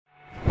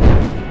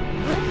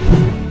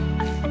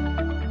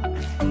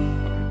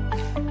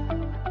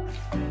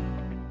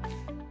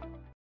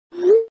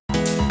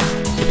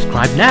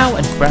subscribe now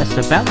and press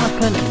the bell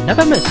icon and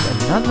never miss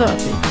another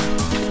update.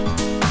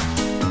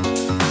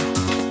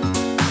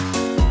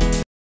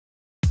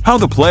 How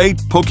to play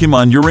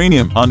Pokemon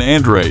Uranium on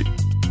Android.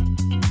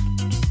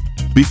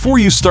 Before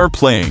you start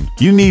playing,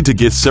 you need to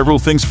get several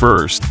things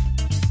first.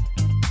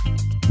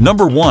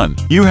 Number 1,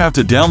 you have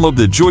to download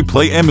the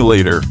JoiPlay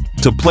emulator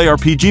to play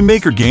RPG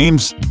Maker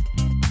games.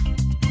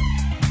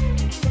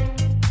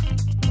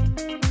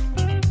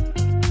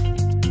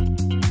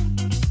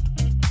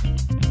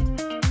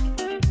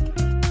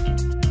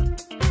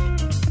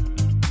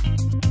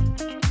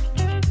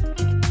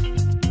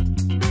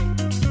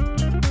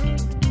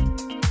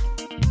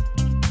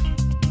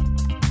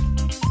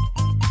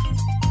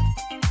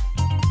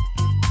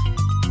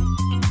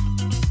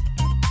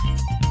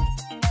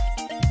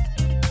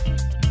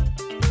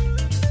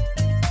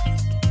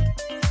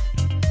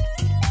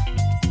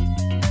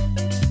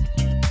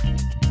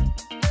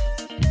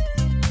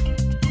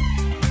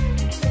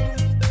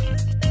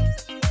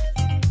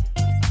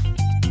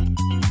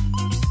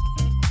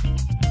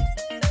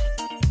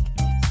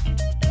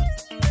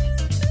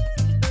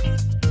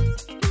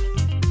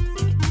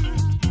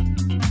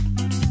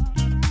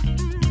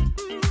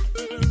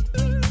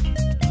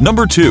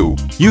 Number 2,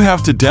 you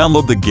have to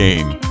download the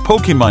game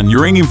Pokemon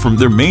Uranium from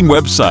their main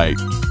website.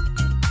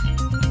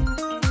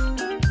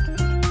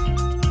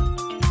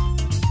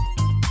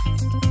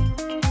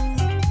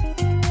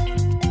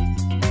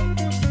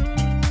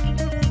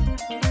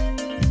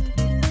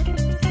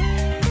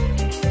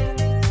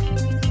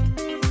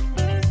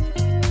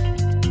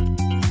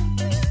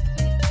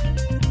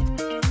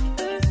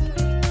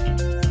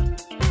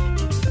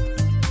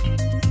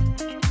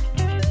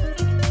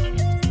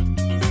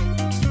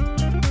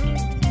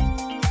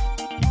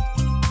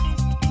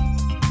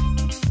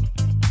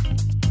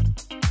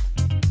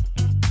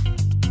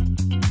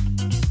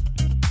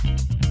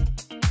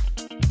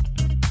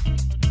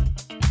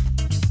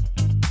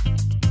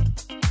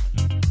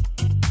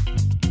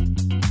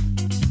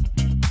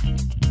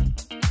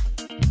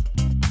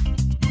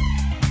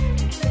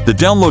 The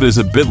download is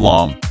a bit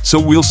long, so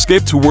we'll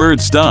skip to where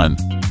it's done.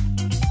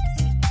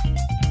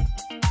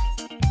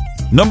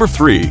 Number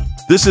 3,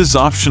 this is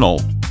optional.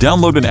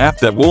 Download an app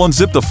that will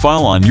unzip the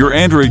file on your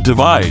Android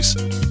device.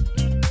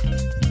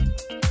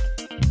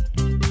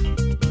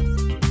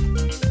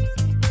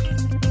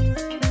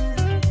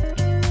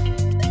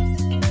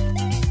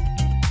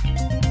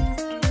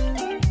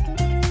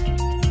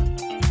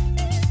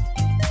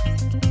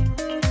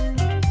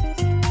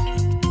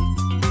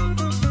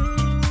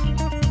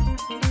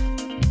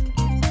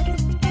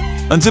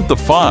 Unzip the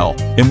file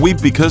and wait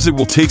because it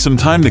will take some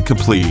time to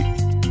complete.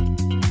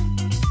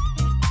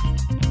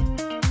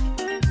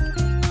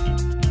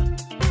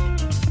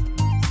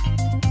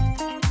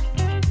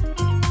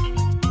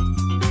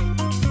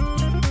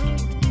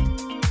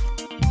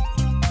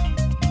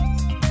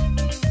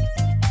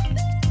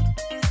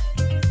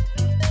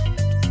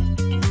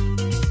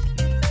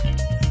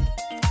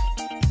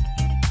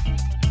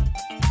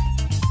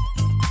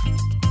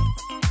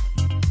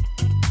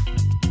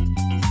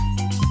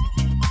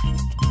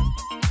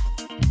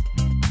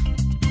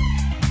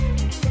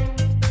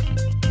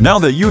 Now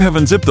that you have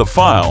unzipped the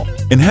file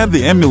and have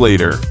the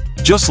emulator,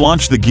 just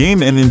launch the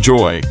game and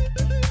enjoy.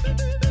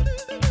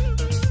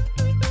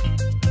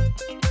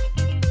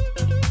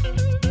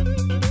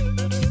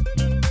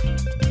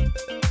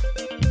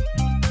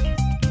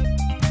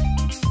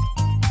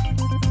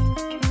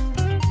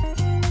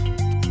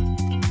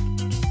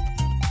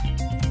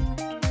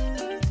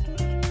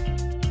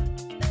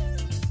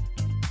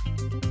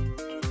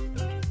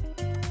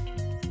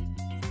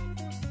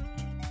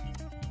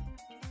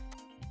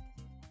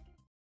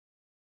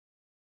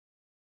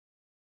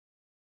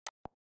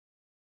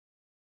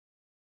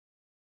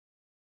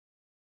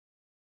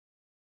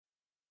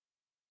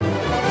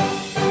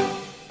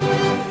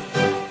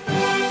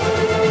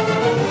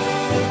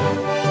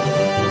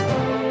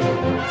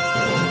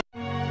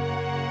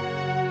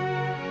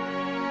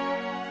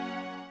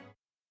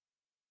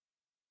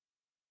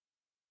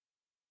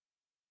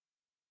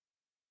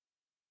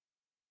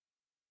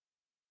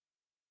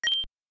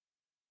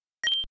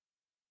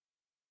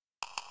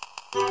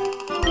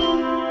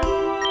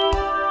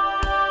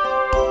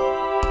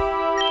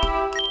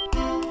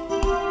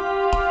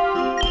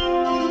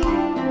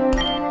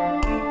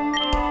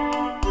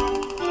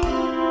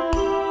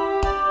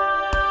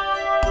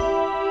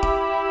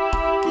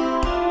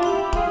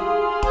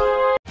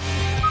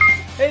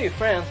 Hey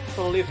friends,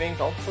 before leaving,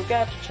 don't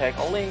forget to check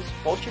our links,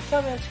 post your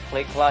comments,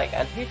 click like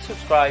and hit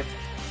subscribe.